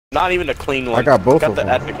Not even a clean one. I got both got of the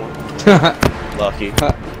them. epic one. Lucky. You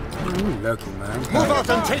lucky, man. Move out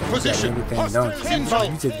and take position. You just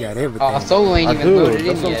got everything. Oh, Solo ain't even loaded in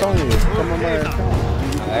yet. That's what I'm telling you. Come on my account.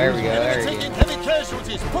 There we go, there we go. Heavy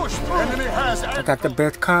casualties. Push through. Enemy has. I got the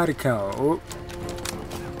best card account. Oh.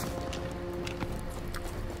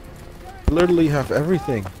 Literally have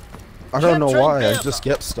everything. I don't know why. I just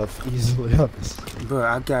get stuff easily. But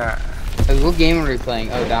I got. What game are we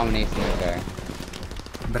playing? Oh, Domination. Okay.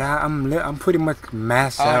 But I'm pretty much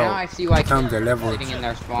maxed Oh, out. now I see why comes the level sitting in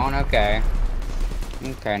their spawn. Okay.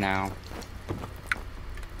 Okay, now.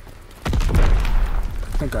 I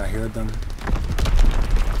think I heard them.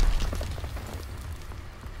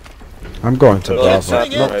 I'm going to Bravo. Right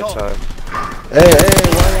time. Hey,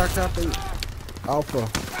 why y'all capping Alpha?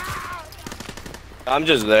 I'm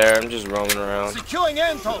just there. I'm just roaming around. Securing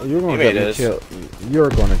Anton. You're gonna get me killed. You're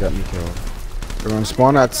gonna get me killed. We're gonna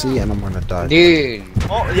spawn at C and I'm gonna die. Dude.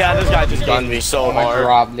 Oh yeah, this guy just gunned me so hard. I'm gonna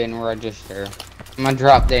drop didn't register. I'm gonna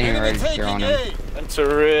drop didn't register on him. That's a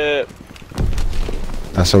rip.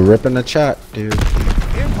 That's a rip in the chat, dude.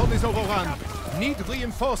 Anton is overrun. Need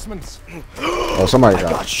reinforcements. Oh, somebody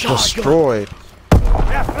got destroyed.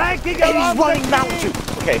 They're flanking and he's running mountain.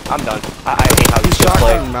 Okay, I'm done. I hate how he's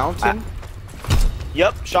Shotgun mountain?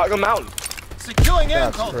 Yep, shotgun mountain. Securing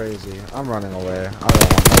That's Anton. crazy. I'm running away. I don't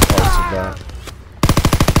want no parts of that.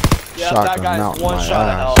 Yeah, Shotgun that guy's mountain one my shot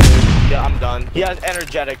ass. of hell, dude. Yeah, I'm done. He has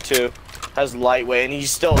energetic too. Has lightweight and he's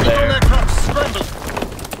still there. Control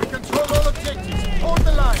all objectives. Hold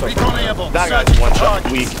the line. Recon airborne. That guy's one shot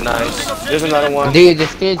weak. Nice. There's another one. Dude,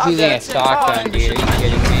 this kid's using a shotgun, dude. Are you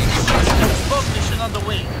kidding me? Smoke mission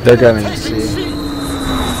underway. They're getting C.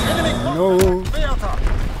 No.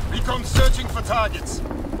 Recon searching for targets.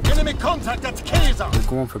 Enemy contact at Kaiser. They're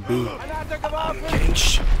going for B.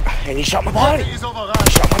 And he shot my body. Is overrun.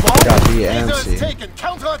 Got B and C.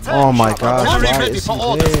 Oh my god, why is he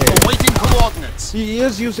there? Awaiting coordinates. He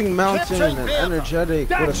is using mountain and energetic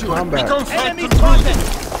with a combat. Recon flight concluded.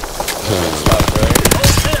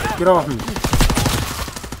 Get off me.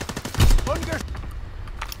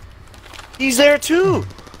 He's there too.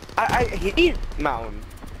 I hate mountain.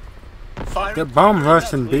 The bomb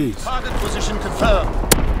rushing B. Target position confirmed.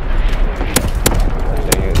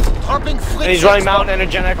 Dropping fleet. And he's running mountain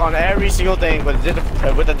energetic on every single thing with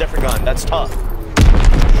a different gun. That's tough.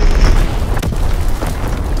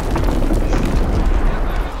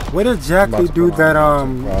 What exactly do that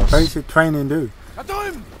basic training do?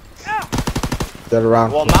 Dead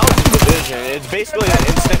around. Well, mountain division. It's basically an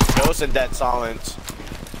instant ghost and dead silence.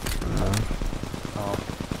 Oh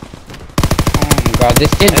my god,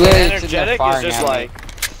 this kid And really energetic is just like.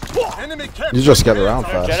 You just get around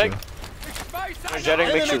Energetic. faster.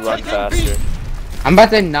 Energetic makes you run faster. I'm about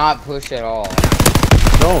to not push at all.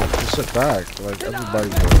 No, just sit back. Like everybody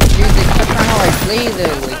Dude, that's not how I play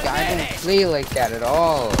though. Like, I don't play like that at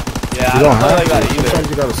all. Yeah, You I don't play have like to. that either. Sometimes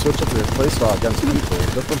you gotta switch up your playstyle against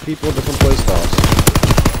people. Different playstyles.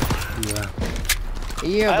 Yeah.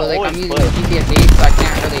 Yeah, I but like, I'm always using play. PTSD, so I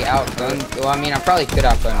can't really outgun. Well, I mean, I probably could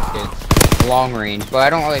outgun kids long range, but I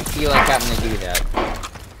don't really feel like having to do that.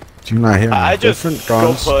 Do you not hear me? I just different go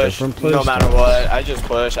guns, push different no matter playstyles. what. I just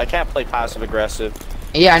push. I can't play passive aggressive.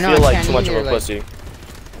 Yeah, I know. I feel I like can't too much of either, a like, pussy.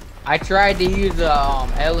 I tried to use the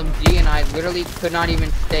LMG, and I literally could not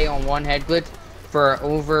even stay on one head glitch for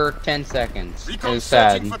over 10 seconds. It was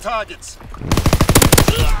sad. For targets.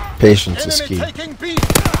 Patience is Enemy key. taking B.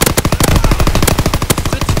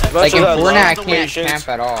 Like in Much as I Fortnite, love I the can't patience- camp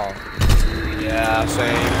at all. Yeah,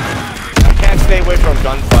 same. I can't stay away from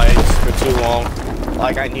gunfights for too long.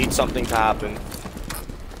 Like, I need something to happen.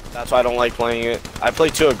 That's why I don't like playing it. I play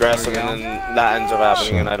too aggressive and then that ends up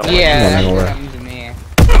happening and I don't Yeah, I'm that's nowhere. what happens to me. Enemy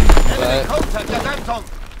But contact at Anton.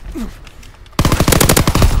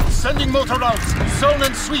 Sending motor rounds. Zone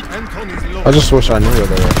and sweep. Anton is low. I just wish I knew where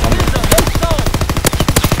they were coming.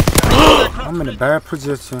 I'm in a bad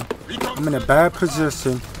position. I'm in a bad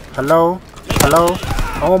position. Hello? Hello?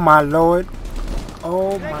 Oh my lord.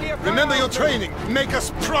 Oh my. Remember your training. Make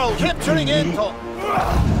us proud. Capturing Anton.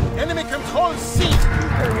 Enemy control C.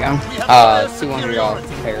 there we go. We have 200 off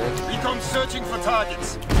pairs. Recon searching for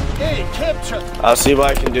targets. A capture. I'll see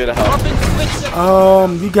what I can do to help. Dropping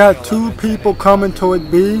flicks. You got two people coming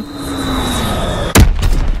toward B.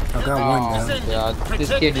 I got one Oh down. god,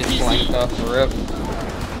 this kid just blanked off the rip.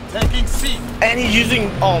 Taking C. And he's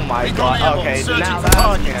using, oh my god, okay, now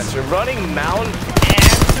that's cancer. Running mount and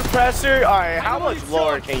suppressor? Alright, how much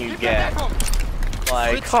lower can you get?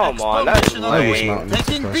 Like, come on, that's lame. mountain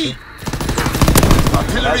Taking B. suppressor.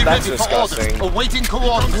 Artillery That's ready for orders. disgusting. Awaiting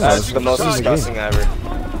coordinates. That's the most disgusting ever.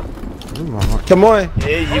 Come on.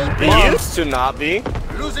 It used to not be.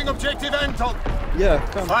 Losing objective Anton. Yeah,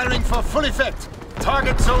 come. Firing for full effect.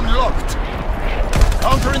 Target zone locked.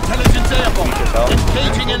 Counterintelligence airborne.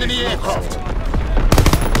 Engaging enemy aircraft.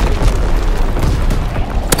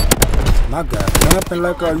 My God, camping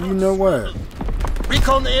like a you know what?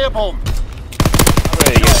 Recon airborne. I'm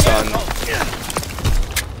ready to get done.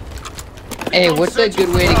 Hey, what's a good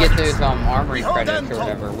way to get those armory credits or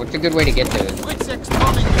whatever? What's a good way to get those?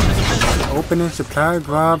 Opening supply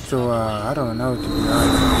drops or I don't know to be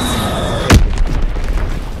honest.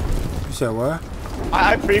 You said what?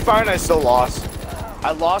 I pre-fired and I still lost.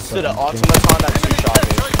 I lost to the automaton that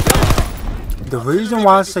two-shot me. The reason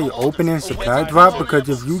why I say opening supply drop because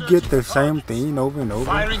if you get the same thing over and over,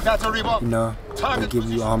 you know, they give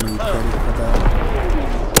you armory credit for that.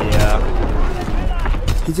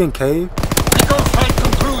 Yeah. He's in cave.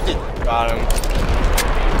 Got him.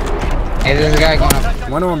 Hey, there's a guy going up.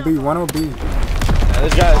 One on B, one on B. Yeah,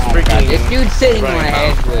 this guy is freaking. This dude's sitting on a running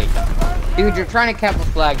head out. glitch. Dude, you're trying to cap a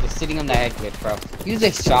flag, just sitting on the head glitch, bro. Use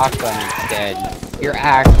a shotgun instead. You're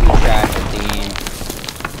actually trash at the end.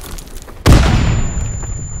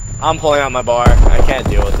 I'm pulling out my bar. I can't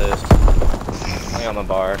deal with this. Pulling out my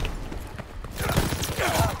bar.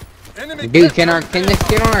 Dude, can this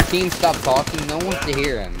kid on our team stop talking? No one wants to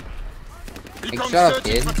hear him. Like, shut up,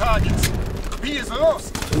 kid. B is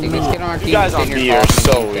lost. Dude, this kid on our team You guys is on sitting B here are talking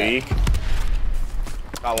so like that. weak.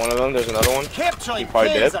 Got one of them. There's another one. Capturing He probably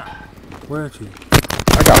did. Where is he?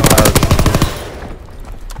 I got fired.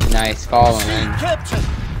 Nice, call him in. Captured.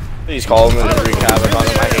 Please call him and wreak havoc on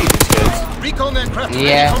him. I hate these kids. Recon aircraft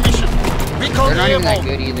Yeah. ready for mission. Recon They're not even that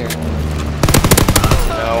airborne. good either.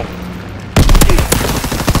 No.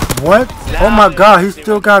 What? Oh my God, he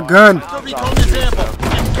still got gun. Recon is airborne.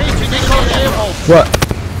 Engaging recon airborne. What?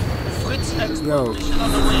 Fritz Yo, expedition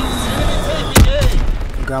on the way. Enemy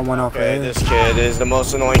taking A. got one off Okay, A. this kid is the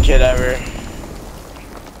most annoying kid ever.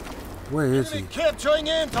 Where is he? Capturing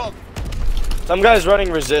Anton. Some guy's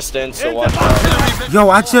running resistance, so watch out. Yo,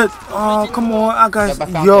 I just. Oh, come on. I got.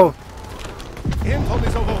 Yo, Anton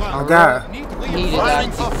is overrun. I got. Needed Firing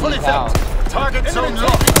that for full 60 pounds. effect. Target zone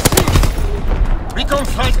locked. Recon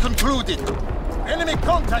flight concluded. Enemy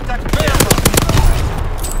contact at Bearman.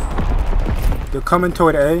 They're coming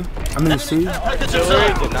toward A. I mean C. Package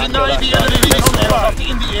Artillery observed. did not Deny go the that enemy recon aircraft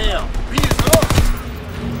in the air. B is lost.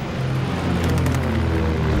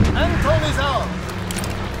 Anton is out.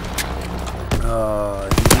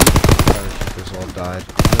 This all died.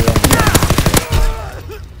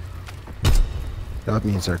 That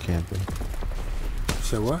means they're camping. You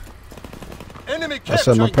said what? Enemy I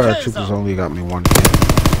said my capturing paratroopers Kaiser. only got me one camp.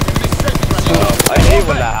 I hate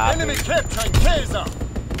when that Enemy happens. capturing Kaiser.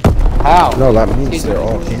 How? No, that means they're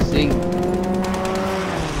all camping.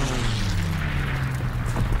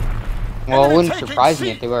 Well, it wouldn't surprise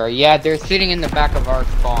me if they were. Yeah, they're sitting in the back of our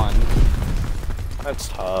spawn. That's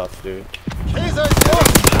tough, dude. Kaiser is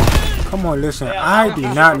lost. Come on, listen. I do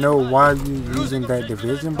not know why you using that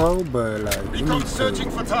division, bro, but like you Recon need searching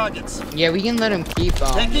to. for targets. Yeah, we can let him keep.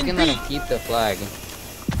 We can let him keep the flag.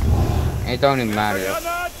 It don't even matter.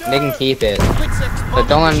 They can keep it, but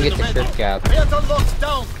don't let him get the trip cap. Bearman locked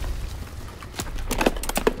down.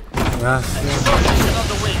 Yes. Mission on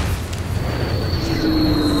the way.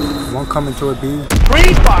 One coming toward B.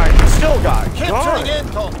 Pre-fire, you still got Capturing gun.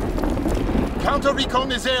 Anton. Counter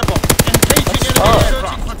recon is airborne. Engaging enemy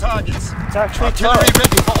searching for targets. It's actually Artillery tough.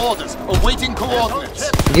 ready for orders. Awaiting coordinates.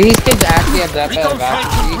 These kids actually have that bad Recon of flight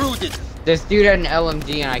accuracy. concluded. This dude had an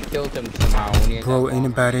LMG and I killed him somehow. When he had Bro, that bomb.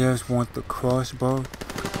 anybody else want the crossbow?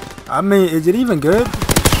 I mean, is it even good?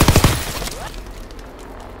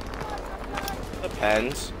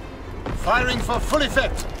 Depends. Firing for full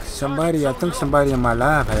effect. Somebody, I think somebody in my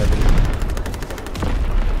lab had it.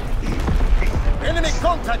 Enemy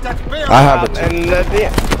contact at Bear. I have it too. And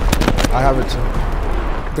yeah. I have it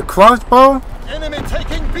too. The crossbow? Enemy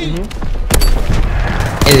taking B.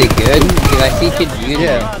 Is it good? Because I see kids use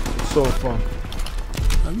it. So fun.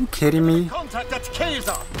 Are you kidding me? Contact at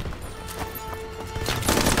Kaiser.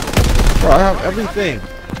 Bro, I have everything.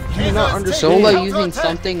 Do you not understand? Solo using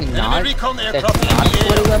something not that's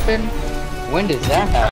not a weapon? When does that happen?